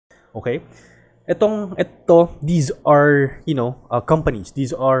Okay? These are, companies.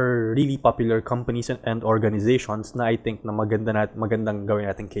 These are really popular companies and organizations na I think na magandang gawin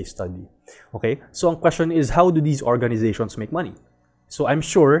natin case study. Okay? So, ang question is, how do these organizations make money? So, I'm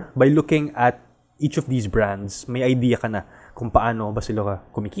sure, by looking at each of these brands, may idea ka na kung paano ba sila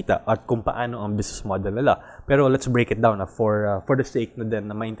kumikita at kung paano ang business model nila. Pero let's break it down for the sake na din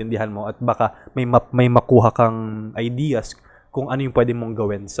na maintindihan mo at baka may makuha kang ideas kung ano yung pwede mong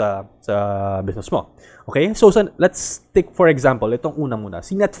gawin sa business mo. Okay? So, let's take for example, itong una muna,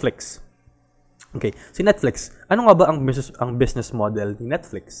 si Netflix. Okay, si Netflix. Ano nga ba ang business model ni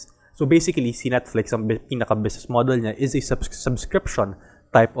Netflix? So, basically, si Netflix, ang pinaka-business model niya is a subscription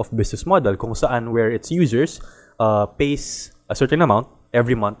type of business model kung saan where its users pays a certain amount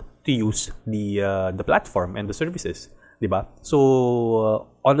every month to use the platform and the services. Diba? So,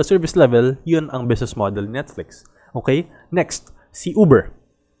 on the service level, yun ang business model ni Netflix. Okay? Next, si Uber.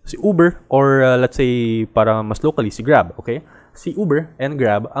 Si Uber, or let's say, para mas locally, si Grab. Okay? Si Uber and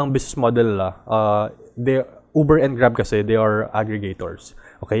Grab, ang business model nila, Uber and Grab kasi, they are aggregators.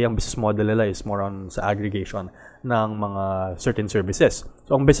 Okay? Ang business model nila is more on sa aggregation ng mga certain services.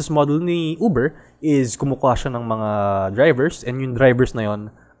 So, ang business model ni Uber is kumukuha siya ng mga drivers, and yung drivers na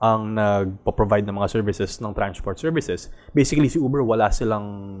yon ang nagpo-provide ng mga services ng transport services. Basically, si Uber, wala silang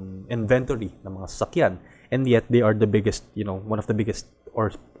inventory ng mga sasakyan. And yet, they are the biggest, one of the biggest, or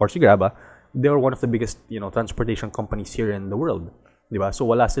si Grab, they are one of the biggest, transportation companies here in the world. Diba? So,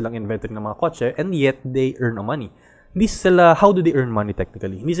 wala silang inventory ng mga kotse, and yet, they earn money. How do they earn money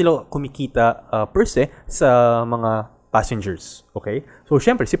technically? Hindi sila kumikita per se sa mga passengers. Okay? So,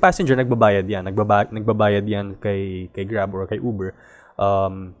 syempre, si passenger, nagbabayad yan. Nagbabayad yan kay Grab or kay Uber.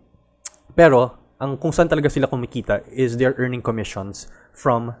 Pero, kung saan talaga sila kumikita is they're earning commissions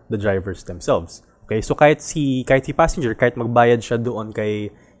from the drivers themselves. Okay, so kahit si passenger, kahit magbayad siya doon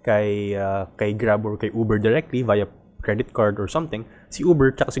kay Grab or kay Uber directly via credit card or something, si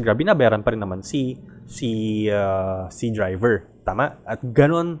Uber tsaka si Grab binabayaran pa rin naman si driver. Tama? At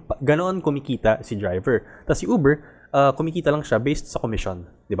ganoon kumikita si driver. Tapos si Uber, kumikita lang siya based sa commission,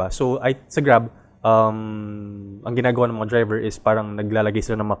 'di ba? So sa Grab, ang ginagawa ng mga driver is parang naglalagay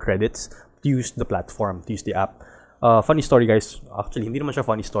sila ng mga credits to use the platform, to use the app. Funny story, guys. Actually, hindi naman siya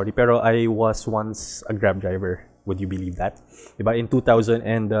funny story, pero I was once a Grab driver. Would you believe that? Diba? In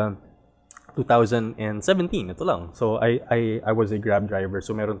 2017, ito lang. So, I was a Grab driver.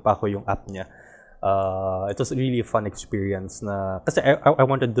 So, meron pa ako yung app niya. It was really a fun experience na, kasi I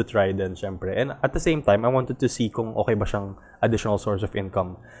wanted to try din, syempre. And at the same time, I wanted to see kung okay ba siyang additional source of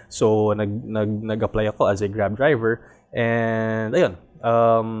income. So, nag-apply ako as a Grab driver. And, ayun.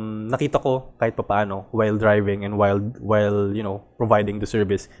 Nakita ko kahit paano while driving and while providing the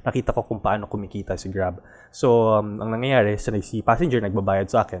service, nakita ko kung paano kumikita si Grab. So ang nangyayari si passenger nagbabayad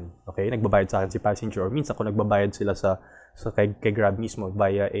sa akin. Okay, nagbabayad sa akin si passenger, or minsan ko nagbabayad sila sa kay Grab mismo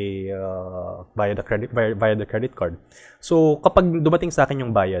via the credit card. So kapag dumating sa akin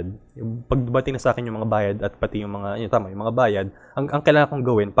yung bayad, pag dumating na sa akin yung mga bayad at pati yung mga yung mga bayad, ang kailangan kong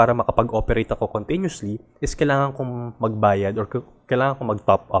gawin para makapag-operate ako continuously is kailangan kong magbayad or kailangan kong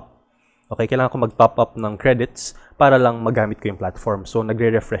mag-top up. Okay, kailangan kong mag-top up ng credits para lang magamit ko yung platform. So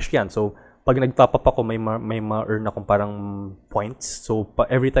nagre-refresh yan. So pag nag-top up ako, may ma-earn akong parang points. So,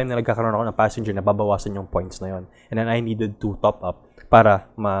 every time na nagkakaroon ako ng passenger, nababawasan yung points na yon. And then, I needed to top up para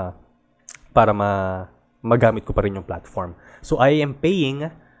magamit ko pa rin yung platform. So, I am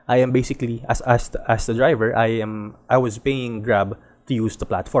basically, as the driver, I was paying Grab to use the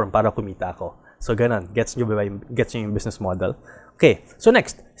platform para kumita ako. So, ganun. Gets nyo yung business model? Okay. So,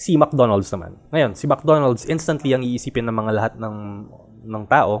 next, si McDonald's naman. Ngayon, si McDonald's, instantly ang iisipin ng mga lahat ng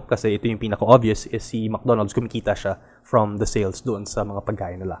tao, kasi ito yung pinaka-obvious, is si McDonald's kumikita siya from the sales doon sa mga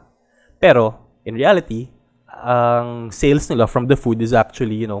pagkain nila. Pero, in reality, ang sales nila from the food is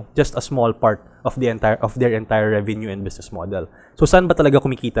actually, just a small part of their entire revenue and business model. So, saan ba talaga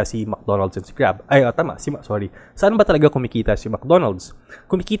kumikita si McDonald's and si Grab? Saan ba talaga kumikita si McDonald's?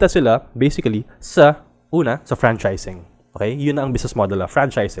 Kumikita sila, basically, sa franchising. Okay? Yun na ang business model,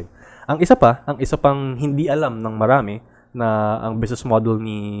 franchising. Ang isa pang hindi alam ng marami, na ang business model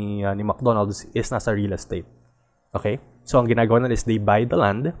ni McDonald's is nasa real estate. Okay? So, ang ginagawa nila is they buy the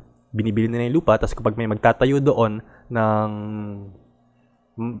land, binibili nila yung lupa, tapos kapag may magtatayo doon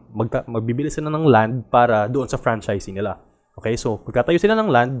magbibili sila ng land para doon sa franchising nila. Okay? So, magtatayo sila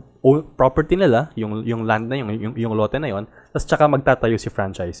ng land, property nila, yung land na yung lote na yon, tapos tsaka magtatayo si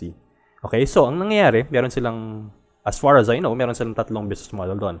franchisee. Okay? So, ang nangyayari, meron silang, as far as I know, meron silang tatlong business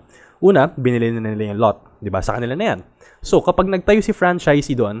model doon. Una, binili na nila yung lot. Diba? Sa kanila na yan. So, kapag nagtayo si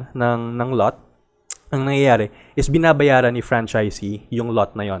franchisee doon ng lot, ang nangyayari is binabayaran ni franchisee yung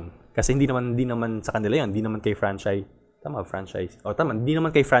lot na yon. Kasi hindi naman sa kanila 'yon, hindi naman kay franchise. Tama, franchise. O tama, hindi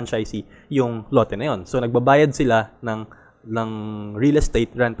naman kay franchisee yung lote na 'yon. So nagbabayad sila ng real estate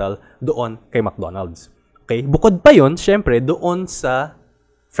rental doon kay McDonald's. Okay? Bukod pa 'yon, syempre doon sa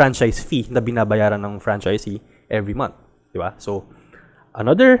franchise fee na binabayaran ng franchisee every month, 'di ba? So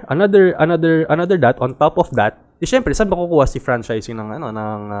another that on top of that, syempre saan ba kukuha si franchisee ng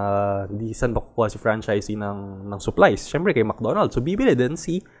saan ba kukuha si franchisee ng supplies? Syempre kay McDonald's. So bibili din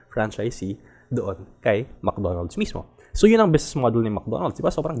si franchisee doon kay McDonald's mismo. So yun ang business model ni McDonald's, 'di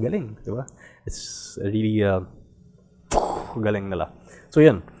ba? Sobrang galing, 'di ba? It's really galing nila. So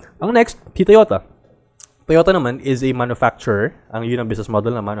yun. Ang next, si Toyota. Toyota naman is a manufacturer. Yun ang business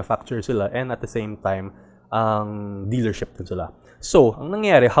model na manufacturer sila and at the same time, ang dealership din sila. So, ang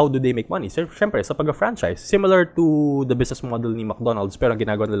nangyayari, how do they make money? Siyempre, sa pag-franchise, similar to the business model ni McDonald's, pero ang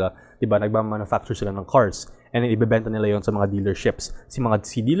ginagawa nila, di ba, nagma-manufacture sila ng cars and then ibebenta nila yon sa mga dealerships.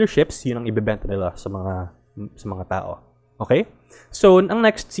 Si dealerships, yun ang ibebenta nila sa mga tao. Okay? So, ang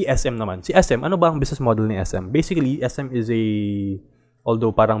next, si SM naman. Si SM, ano ba ang business model ni SM? Basically, SM is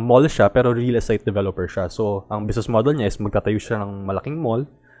although parang mall siya, pero real estate developer siya. So, ang business model niya is magtatayo siya ng malaking mall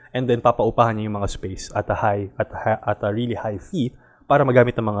and then papaupahan niya yung mga space at a really high fee para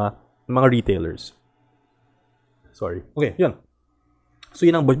magamit ng mga retailers. Sorry. Okay, yun. So,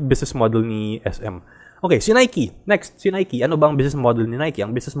 yun ang business model ni SM. Okay, si Nike. Next, si Nike. Ano ba ang business model ni Nike?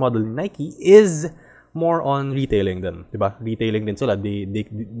 Ang business model ni Nike is more on retailing din, 'di ba? Retailing din sila.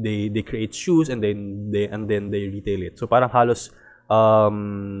 They create shoes and then they retail it. So, parang halos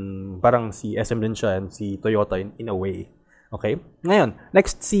parang si SM din siya and si Toyota in a way. Okay? Ngayon,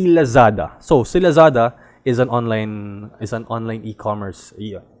 next si Lazada. So, si Lazada is an online e-commerce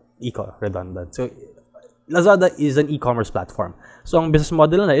redundant. So, Lazada is an e-commerce platform. So, ang business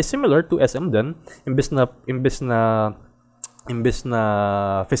model nila is similar to SM din. Imbes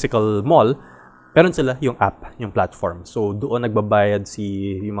na physical mall, meron sila yung app, yung platform. So, doon nagbabayad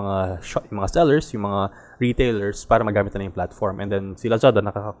yung mga sellers, yung mga retailers para magamit na yung platform. And then, si Lazada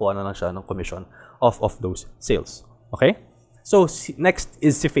nakakakuha na lang siya ng commission of those sales. Okay? So, next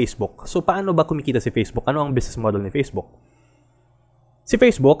is si Facebook. So, paano ba kumikita si Facebook? Ano ang business model ni Facebook? Si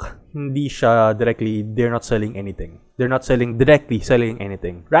Facebook, they're not selling anything. They're not directly selling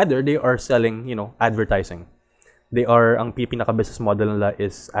anything. Rather, they are selling, advertising. Ang pinaka-business model nila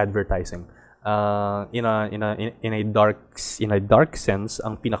is advertising. In a dark sense,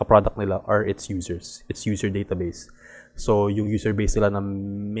 ang pinaka-product nila are its users, its user database. So, yung user base nila ng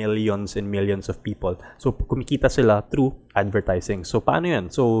millions and millions of people. So, kumikita sila through advertising. So, paano yun?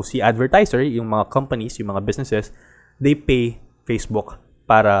 So, si advertiser, yung mga companies, yung mga businesses, they pay Facebook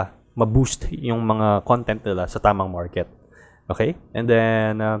para ma-boost yung mga content nila sa tamang market. Okay? And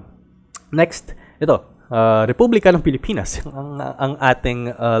then, next, ito, Republika ng Pilipinas, ang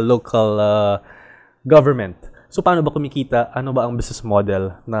ating local government. So, paano ba kumikita? Ano ba ang business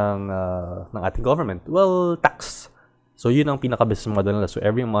model ng ating government? Well, tax. So, yun ang pinaka-business model nila. So,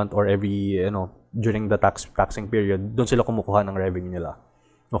 every month or during the taxing period, doon sila kumukuha ng revenue nila.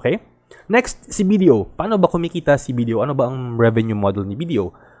 Okay? Next, si BDO. Paano ba kumikita si BDO? Ano ba ang revenue model ni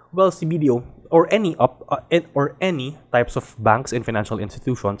BDO? Well, si BDO or any types of banks and financial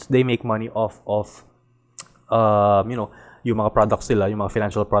institutions, they make money off of yung mga products nila, yung mga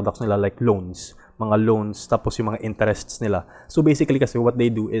financial products nila like loans, tapos yung mga interests nila. So basically kasi what they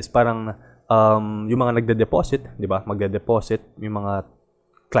do is parang yung mga nagde-deposit, 'di ba? Magde-deposit yung mga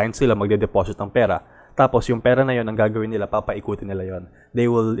clients nila, magde-deposit ng pera. Tapos yung pera na 'yon ang gagawin nila, papaikutin nila 'yon. They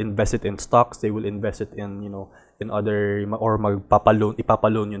will invest it in stocks, they will invest it in in other or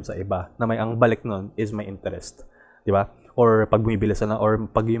ipapaloan 'yun sa iba. Na ang balik nun is may interest, 'di ba? Or pag bumibili sila or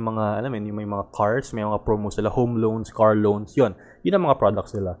pag yung mga yung may mga cars, may mga promo sila, home loans, car loans, 'yon ang mga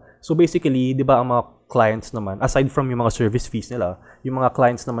products nila. So basically, 'di ba, ang mga clients naman, aside from yung mga service fees nila, yung mga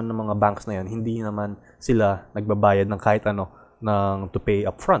clients naman ng mga banks na 'yon, hindi naman sila nagbabayad ng kahit to pay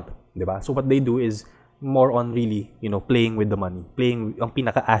upfront, 'di ba? So what they do is more on really, playing with the money. Ang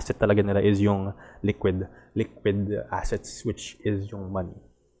pinaka-asset talaga nila is yung liquid assets, which is yung money.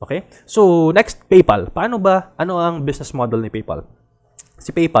 Okay? So, next, PayPal. Ano ang business model ni PayPal? Si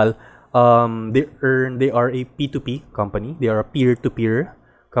PayPal, they are a P2P company. They are a peer-to-peer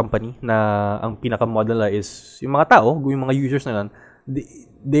company na ang pinaka-model nila is yung mga tao, yung mga users na lang,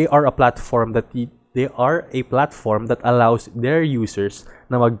 they are a platform that allows their users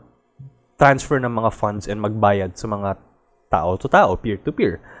na mag-transfer ng mga funds and magbayad sa mga tao to tao,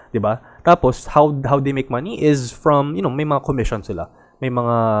 peer-to-peer. 'Di ba? Tapos, how they make money is from, may mga commission sila. May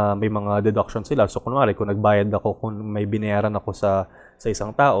mga deductions sila. So, kunwari, kung nagbayad ako, kung may binayaran ako sa isang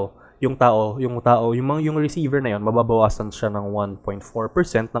tao, yung receiver na yon, mababawasan siya ng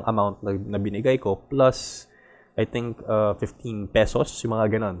 1.4% ng amount na binigay ko plus I think 15 pesos, yung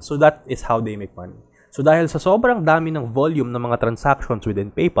mga ganon. So that is how they make money. So dahil sa sobrang dami ng volume ng mga transactions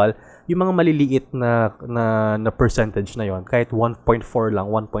within PayPal, yung mga maliliit na percentage na yon, kahit 1.4 lang,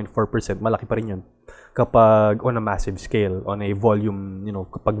 1.4%, malaki pa rin yun kapag on a massive scale, on a volume,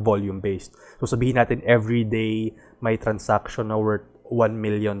 kapag volume based. So sabihin natin every day may transaction na worth $1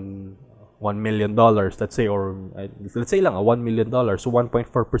 million, let's say, or let's say lang $1 million, so 1.4%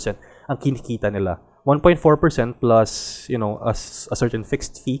 ang kinikita nila. 1.4% plus a certain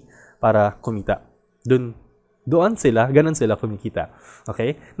fixed fee para kumita. Doon sila, ganun sila kumikita.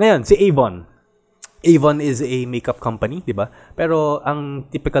 Okay? Ngayon, si Avon. Avon is a makeup company, di ba? Pero ang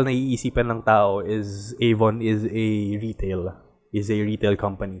typical na iisipan ng tao is Avon is a retail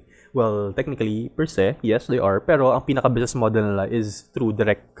company. Well, technically, per se, yes, they are. Pero ang pinaka-business model nila is through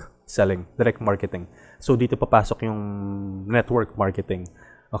direct selling, direct marketing. So, dito papasok yung network marketing.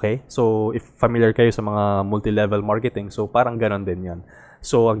 Okay? So, if familiar kayo sa mga multi-level marketing, so parang ganon din yan.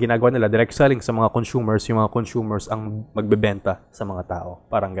 So, ang ginagawa nila, direct selling sa mga consumers, yung mga consumers ang magbebenta sa mga tao.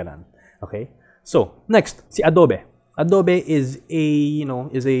 Parang ganon. Okay? So, next, si Adobe. Adobe is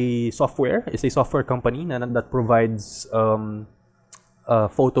a software company that provides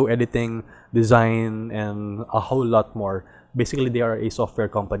photo editing, design, and a whole lot more. Basically, they are a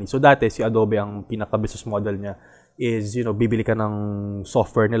software company. So, dati, si Adobe, ang pinaka-business model niya is, bibili ka ng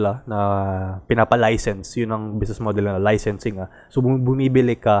software nila na pinapa-license. Yun ang business model na licensing. So,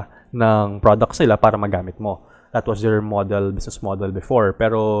 bumibili ka ng products nila para magamit mo. That was their business model before.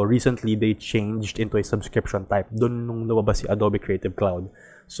 Pero recently, they changed into a subscription type. Doon nung lumabas si Adobe Creative Cloud.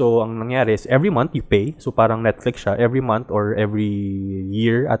 So, ang nangyari is, every month you pay. So, parang Netflix siya. Every month or every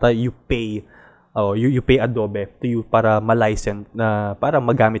year, you pay Adobe to you para ma-license para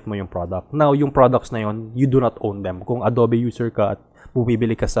magamit mo yung product. Now, yung products na yon, you do not own them. Kung Adobe user ka at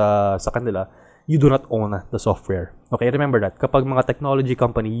bumibili ka sa kanila, you do not own the software. Okay, remember that. Kapag mga technology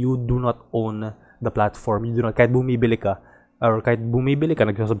company, you do not own the platform. You do not, kahit bumibili ka,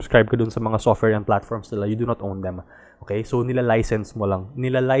 nagsasubscribe ka dun sa mga software and platforms nila, you do not own them. Okay, so nila-license mo lang.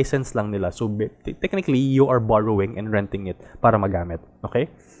 Nila-license lang nila. So, technically, you are borrowing and renting it para magamit. Okay?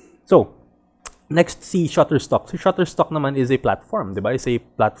 So, next, si Shutterstock. Si Shutterstock naman is a platform, di ba? It's a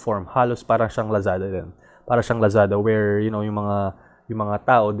platform. Halos parang siyang Lazada din. Para siyang Lazada where, yung mga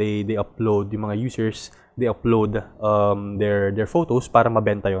tao, they upload, yung mga users, they upload their photos para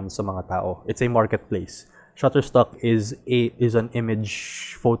mabenta yon sa mga tao. It's a marketplace. Shutterstock is an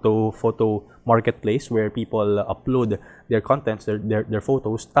image photo marketplace where people upload their contents, their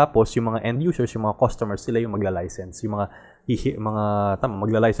photos, tapos yung mga end users, yung mga customers, sila yung magla-license. Yung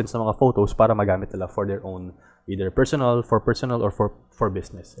magla-license ng mga photos para magamit nila for their own, either personal or for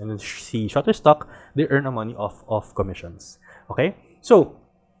business. And then si Shutterstock, they earn a money off commissions. Okay? So,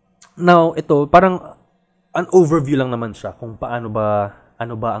 now ito parang an overview lang naman siya kung ano ba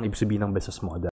ang ibig sabihin ng business model.